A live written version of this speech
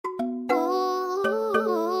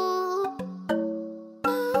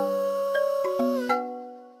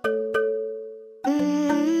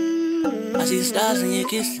I see stars when you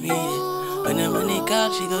kiss me. When the money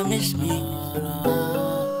calls, she gon' miss me.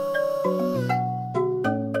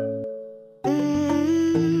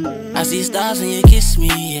 I see stars when you kiss me,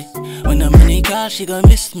 yeah. When the money calls, she gon'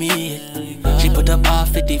 miss me, yeah. She put up all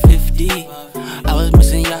 50-50. I was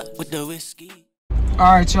missing ya with the whiskey.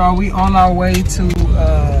 Alright, y'all, we on our way to,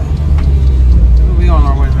 we on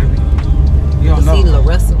our way, baby? You don't know. See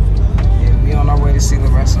LaRussell. Yeah, we on our way to see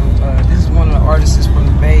LaRussell. This is one of the artists from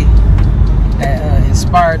the Bay that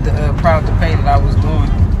inspired the Proud to Pay that I was doing.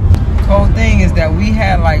 The whole thing is that we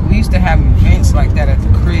used to have events like that at the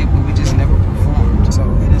crib, but we just never performed. So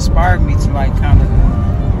it inspired me to like kind of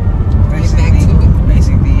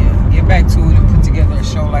basically get back to it and put together a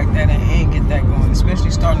show like that and get that going,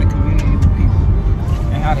 especially starting a community with people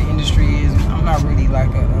and how the industry is. I'm not really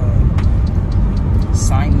like a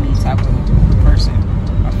sign me type of person.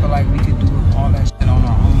 I feel like we could do all that shit on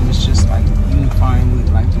our own. It's just like unifying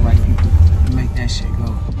with like the right people to make that shit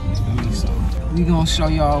go. You feel me? So we gonna show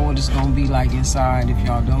y'all what it's gonna be like inside. If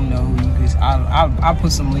y'all don't know, I'll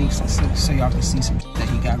put some links so y'all can see some shit that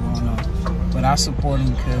he got going on. But I support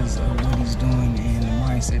him because of what he's doing and the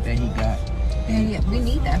mindset that he got. Yeah, we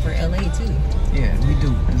need that for LA too. Yeah, we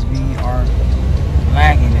do, because we are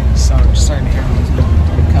lagging in certain areas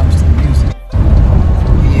when it comes to music.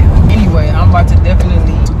 Yeah. Anyway, I'm about to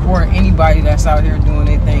definitely support anybody that's out here doing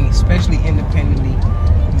their thing, especially independently,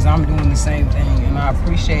 because I'm doing the same thing, and I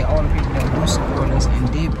appreciate all the people that do support us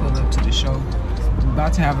and did pull up to the show. We're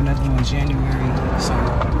about to have another one in January, so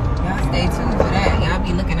y'all stay tuned for that. Y'all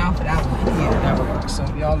be looking out for that one. Yeah, that works. So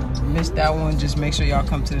if y'all missed that one, just make sure y'all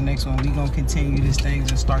come to the next one. We gonna continue this thing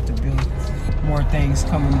and start to build more things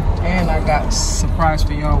coming. And I got a surprise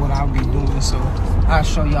for y'all what I'll be doing, so I'll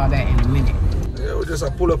show y'all that in a minute. Yeah, we just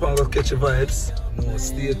pull up and go catch the vibes. No,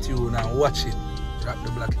 stay tuned and watch it. Rock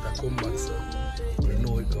the block, it come back, so you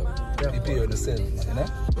know it go. Prepare yourself, you know?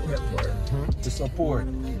 Yep. To support.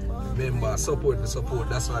 Remember, support the support.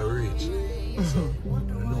 That's why we reach. So,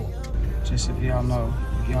 you know. Just if y'all know,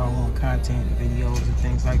 if y'all want content, videos, and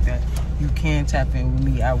things like that, you can tap in with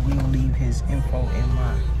me. I will leave his info in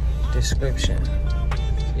my description.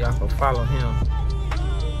 Y'all can follow him.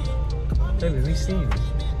 Baby, we see you.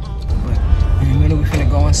 But in a minute, we finna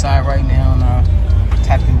go inside right now and I'll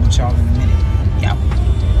tap in with y'all in a minute. Yeah.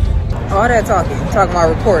 All that talking about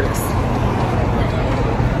reporters.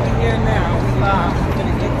 We here now, we live. We're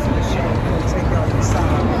gonna get to the show. We're gonna take y'all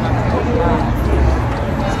inside. We're not gonna go live.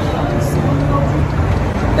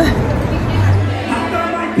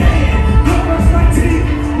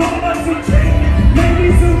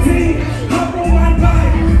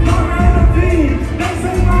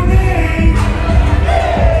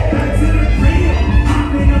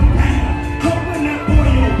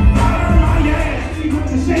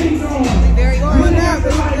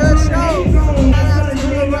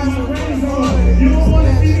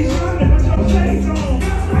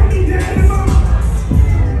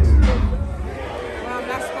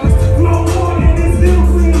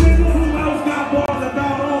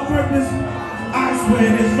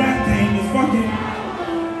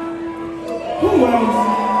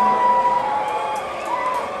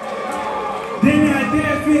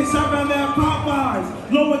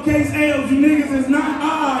 Lowercase L's, you niggas is not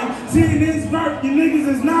I. Seeing this vert, you niggas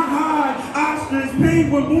is not high. Ostrich,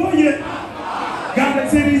 penguin, boy, you got the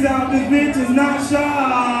titties out, this bitch is not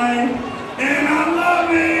shy. And I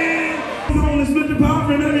love it. I'm gonna split the power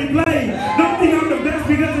from every play. Don't think I'm the best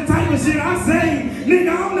because the type of shit I say.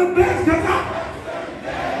 Nigga, I'm the best cause I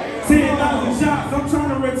 10,000 shots, I'm trying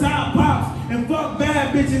to retire pops. And fuck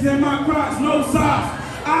bad bitches in my crocs, no socks.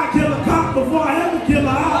 I kill a cop before I ever kill a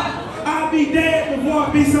op. I'll be dead before I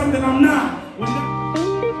be something I'm not.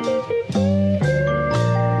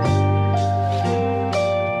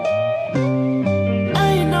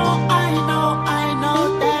 I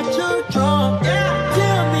know that you're drunk. Yeah.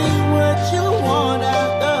 Tell me what you want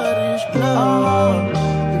after this club.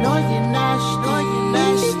 You know you're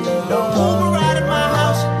nasty. Don't move around in my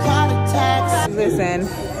house, you call a taxi. Listen,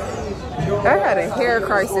 I had a hair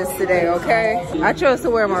crisis today, okay? I chose to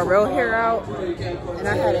wear my real hair out, and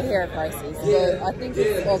I had a hair crisis, but I think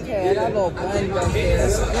it's okay. I got a little bun back there.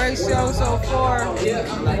 Great show so far.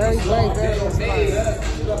 Very inspiring.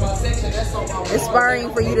 Inspiring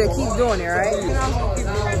for you to keep doing it, right?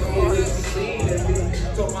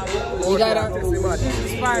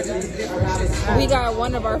 We got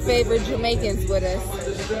one of our favorite Jamaicans with us.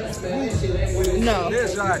 No.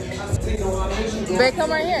 Babe,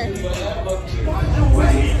 come right here.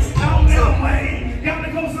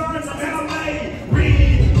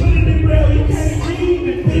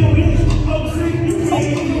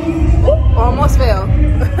 Almost fell.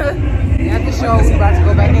 show. We about to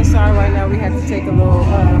go back inside right now. We had to take a little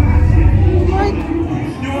break.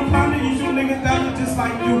 You a clown, you shoot niggas that look just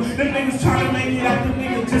like you. Them niggas trying to make it out, them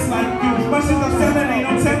niggas just like you. But since I'm selling, ain't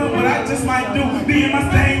no telling what I just might do. Me and my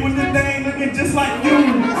stain with the thing looking just like you.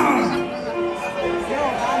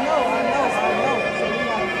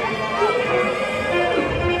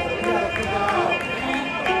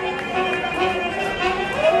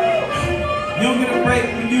 You don't get a break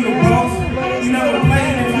when you the boss. You never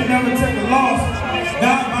played if you never took a loss.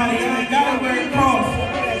 God body, I ain't gotta wear a cross.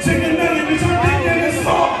 Chicken nugget, bitch, I'm thinking it's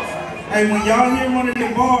sauce. Hey, when y'all hear one of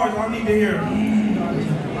them bars, I need to hear them.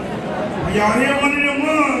 When y'all hear one of them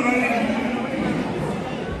runs, I need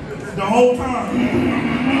the whole time.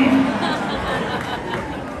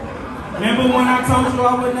 Remember when I told you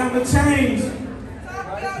I would never change?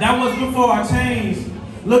 That was before I changed.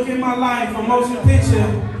 Look at my life, a motion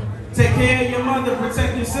picture. Take care of your mother,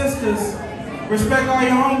 protect your sisters. Respect all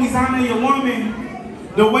your homies, honor your woman.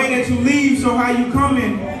 The way that you leave, show how you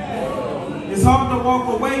coming. It's hard to walk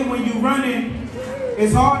away when you running.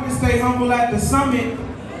 It's hard to stay humble at the summit.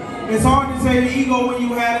 It's hard to take the ego when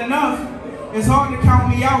you had enough. It's hard to count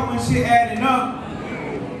me out when shit adding up.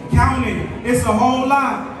 Counting, it's a whole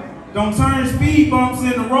lot. Don't turn speed bumps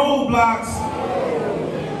into roadblocks.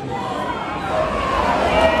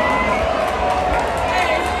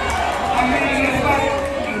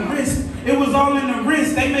 It was all in the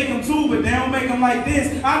wrist. They make them too, but they don't make them like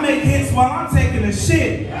this. I make hits while I'm taking a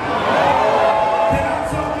shit. Can I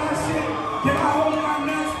talk my shit? Can I hold my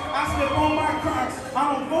nuts? I slip on my crocs.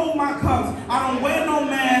 I don't fold my cups. I don't wear no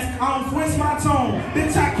mask. I don't twist my tone.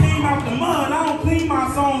 Bitch, I came out the mud. I don't clean my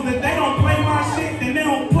songs. If they don't play my shit, then they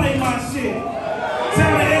don't play my shit.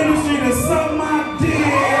 Tell the industry to suck my dick.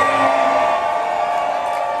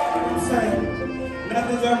 I'm saying,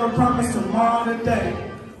 nothing's ever promised tomorrow today.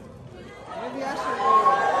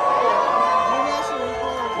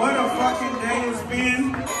 What a fucking day it's been.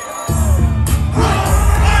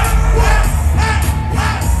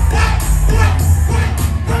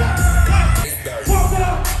 Woke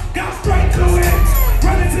up, got straight to it.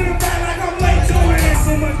 Running to the back like I'm late to it.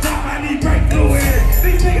 So much time I need breakthrough it.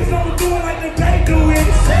 These niggas don't do it like the they do it.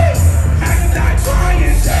 I can die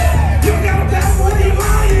trying. You got a bad boy, you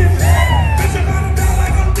lying. Bitch, I got a bad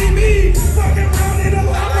like I'm DB. Fucking around in a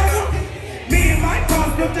lot like I'm. Me and my boss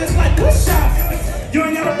look just like push shots. You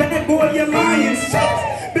ain't got a bad boy, you're lying.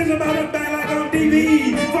 Bitch, about a bag like I'm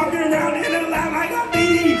DV. Fucking around in a lot like I'm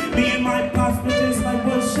DD. Me and my pops were just like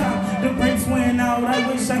wood shop. The brakes went out, I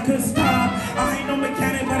wish I could stop. I ain't no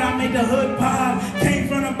mechanic, but I made the hood pop. Came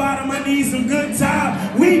from the bottom, I need some good top.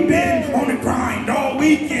 We been on the grind all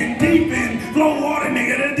weekend. Deep in, flow water,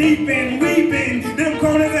 nigga, the deep end. We been, them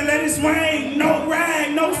corners and let it swing. No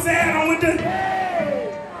rag, no sand, I went to...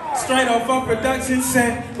 Straight off a production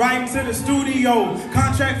set, right into the studio.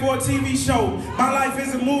 Contract for a TV show. My life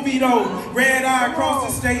is a movie though. Red eye across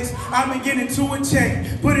the states. I've been getting to a check.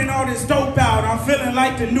 Putting all this dope out. I'm feeling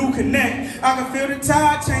like the new Connect. I can feel the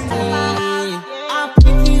tide changing. I'm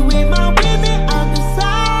picky with my women, I'm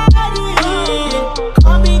deciding.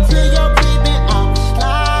 Call me to your crib and I'm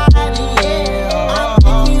sliding. I'm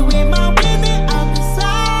picky with my women, I'm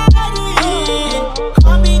deciding.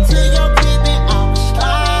 Call me to your crib and I'm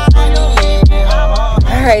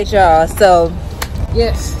All right, y'all. So,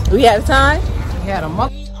 Yes, we had time. we had a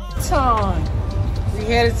month time. We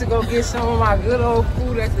headed to go get some of my good old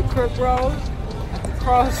food at the Crook Road, at the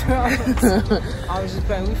Crossroads. I was just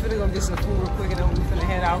playing. We finna go get some food real quick and then we finna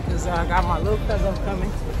head out because I got my little cousin coming.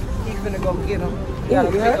 He finna go get him. He gotta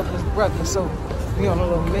pick up his brother, so we on a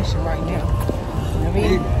little mission right now. You know what I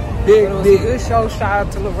mean? It was a good show. Shout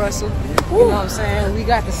out to LaRussell. You know what I'm saying? We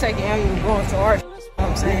got the second annual going to art. You know what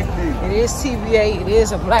I'm saying? It is TBA. It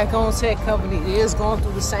is a black-owned tech company. It is going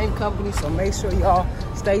through the same company, so make sure y'all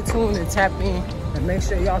stay tuned and tap in, and make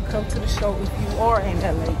sure y'all come to the show if you are in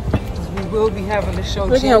LA. We will be having the show.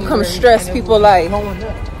 We're gonna come stress people like going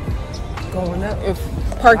up. If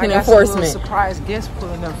parking I got enforcement. some surprise guests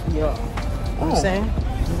pulling up for y'all. You know what I'm saying?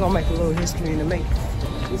 We're gonna make a little history in the making.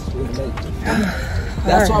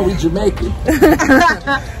 That's why we Jamaican.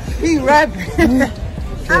 He rapping.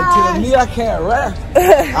 Tell me I can't rap.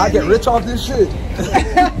 I get rich off this shit.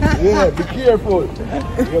 Yeah, be careful.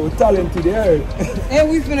 Yeah, we're talented there. And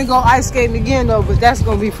we finna go ice skating again though, but that's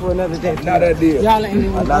gonna be for another day. Another day. Y'all ain't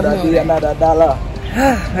even Another know day, that. another dollar.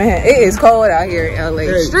 Man, it is cold out here in LA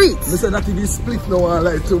streets. Listen, that TV split no one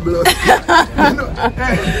like two blood. You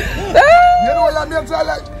know what I mean? I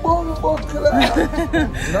like boom, buckle. You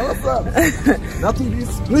know what's up? That TV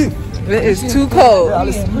split. It is too cold. Yeah,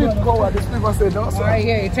 the split cold. The split was saying no. All right,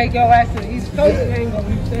 yeah, take your ass to the East Coast. You ain't gonna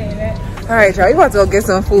be saying that. All right, y'all, you about to go get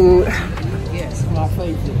some food. Yeah, my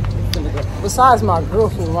favorite. Besides my girl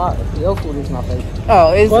food, your food is my favorite.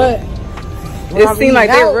 Oh, is but it seems like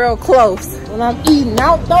they're real close. When I'm eating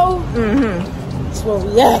out though, that's where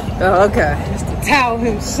we at. Oh, okay. Mr. Tao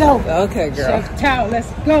himself. Okay, girl. Chef Tao,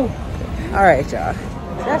 let's go. All right, y'all.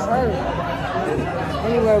 That's her.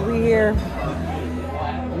 Anyway, we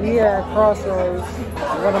here at Crossroads,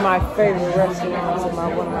 one of my favorite restaurants and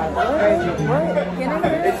one of my favorite. What? Can they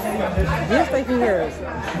hear us? Yes, they can hear us.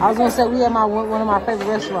 I was gonna say we at one of my favorite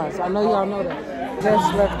restaurants. I know y'all know that.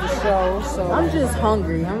 Just left the show, so I'm just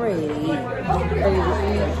hungry. I'm ready to eat.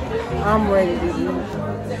 I'm ready to eat.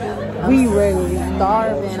 We ready to eat.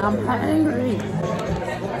 Starving. I'm hungry.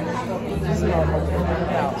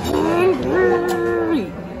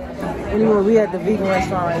 Hungry. Anyway, we at the vegan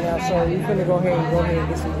restaurant right now, so we finna go ahead and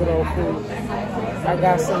get some good old food. I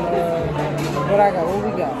got some, what I got? What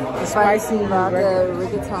we got? The spicy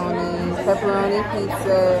rigatoni, pepperoni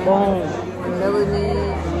pizza, boom,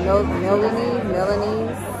 Milanese.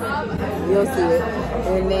 You'll see it.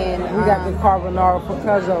 And then we got the carbonara for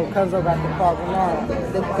Cuzzo. Cuzzo got the carbonara.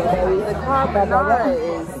 The carbonara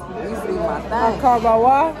used to be my thing.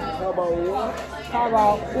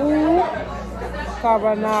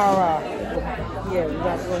 Carbonara. Yeah, we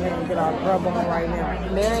got to go ahead and get our grub on right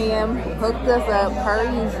now. Miriam hooked us up per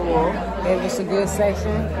usual. Gave us a good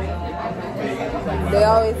section. They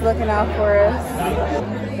always looking out for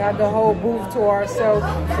us. Got the whole booth to ourselves.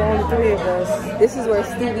 It's only 3 of us. This is where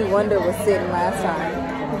Stevie Wonder was sitting last time.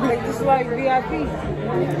 This is like VIP.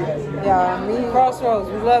 Yeah, me. Crossroads,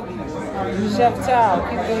 we love you. Chef Tao,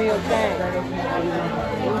 keep doing your thing.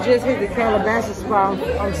 We just hit the Calabasas spot.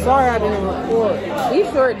 I'm sorry I didn't record. We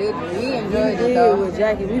sure did. We enjoyed it though. With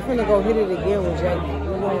Jackie. We finna go hit it again with Jackie.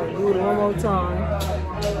 We're gonna do it one more time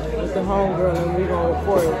with the homegirl and we're gonna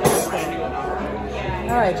record it.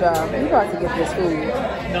 All right, y'all. We about to get this food.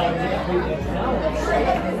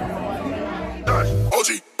 OG,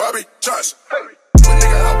 Bobby, Josh. Hey. Put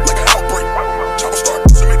nigga out like an outbreak. Chopper start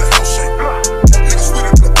to make the house shake. Nigga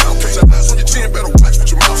sweeter than a pound cake. Eyes on your chin, better watch what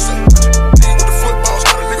your mouth say. Lean with the footballs,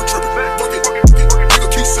 got a nigga tripping. Fuck it, nigga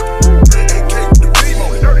keep sipping. AK with the beam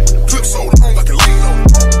on it. Clip so long I can lean on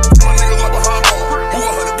it. My nigga like behind ball. Move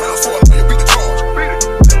 100 pounds for a lawyer, beat the charge.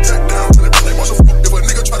 Jack down when they play martial. If a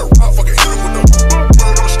nigga try to rob, fucking hit him with them. Put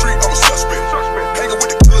it on the street, I'm a suspect. Hanging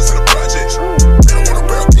with the killers in the projects. They don't want a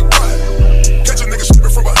barrel, keep quiet. Catch a nigga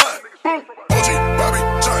slipping from behind. OG, Bobby,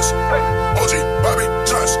 Josh. OG, Bobby,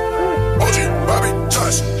 Josh. OG, Bobby,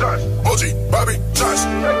 Josh. OG, Bobby, Josh.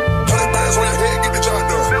 100 bands on your head, get the job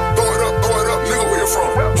done. Throw it up, nigga, where you from?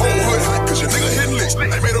 Whole hood hot, cause your nigga hitting licks.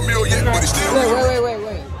 Ain't made a meal yet, but he still. Wait.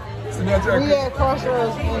 We at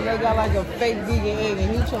Crossroads and they got like a fake vegan egg and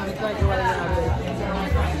he trying to crack it right now.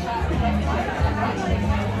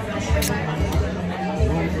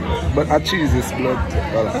 But a cheese is blood.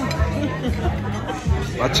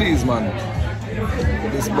 A cheese, man.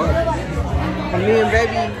 This bad. Me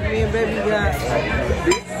and baby got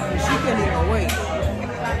this. She can't even wait.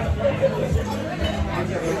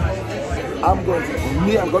 I'm going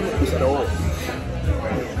to make this at all.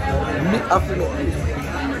 Me after me.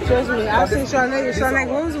 Trust me, I've seen Charnay,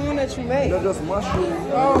 what was the one that you made? No, just mushroom.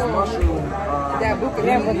 Mushroom. That buca,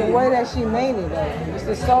 yeah, but the way that she made it though, it's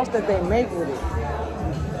the sauce that they make with it.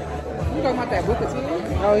 You talking about that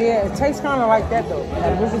bucatini? Oh yeah, it tastes kind of like that though.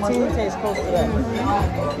 That bucatini tastes close to that.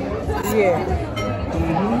 Yeah.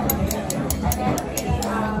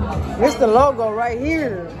 It's the logo right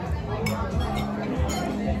here.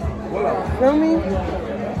 Feel me?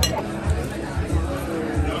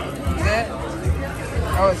 Good?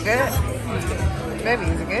 Oh, it's good? Baby,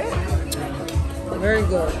 is it good? Very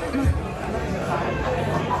good.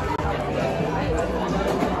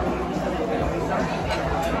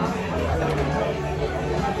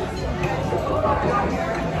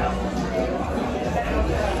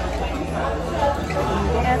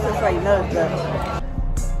 Yeah, it's like nuts though.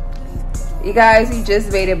 You guys, we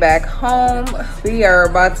just made it back home. We are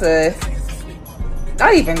about to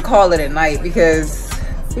not even call it a night because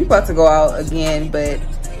we about to go out again, but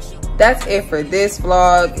that's it for this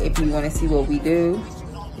vlog. If you want to see what we do,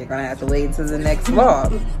 you're gonna have to wait until the next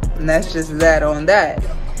vlog, and that's just that on that.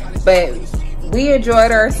 But we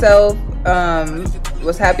enjoyed ourselves.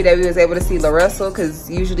 Was happy that we was able to see LaRussell because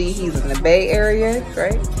usually he's in the Bay Area,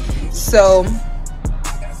 right? So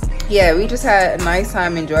yeah, we just had a nice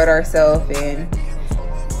time, enjoyed ourselves, and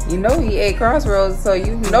you know we ate Crossroads, so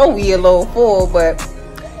you know we a little full. But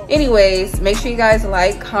anyways, make sure you guys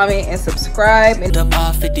like, comment, and subscribe. And up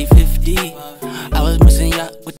all 50-50. I was missing your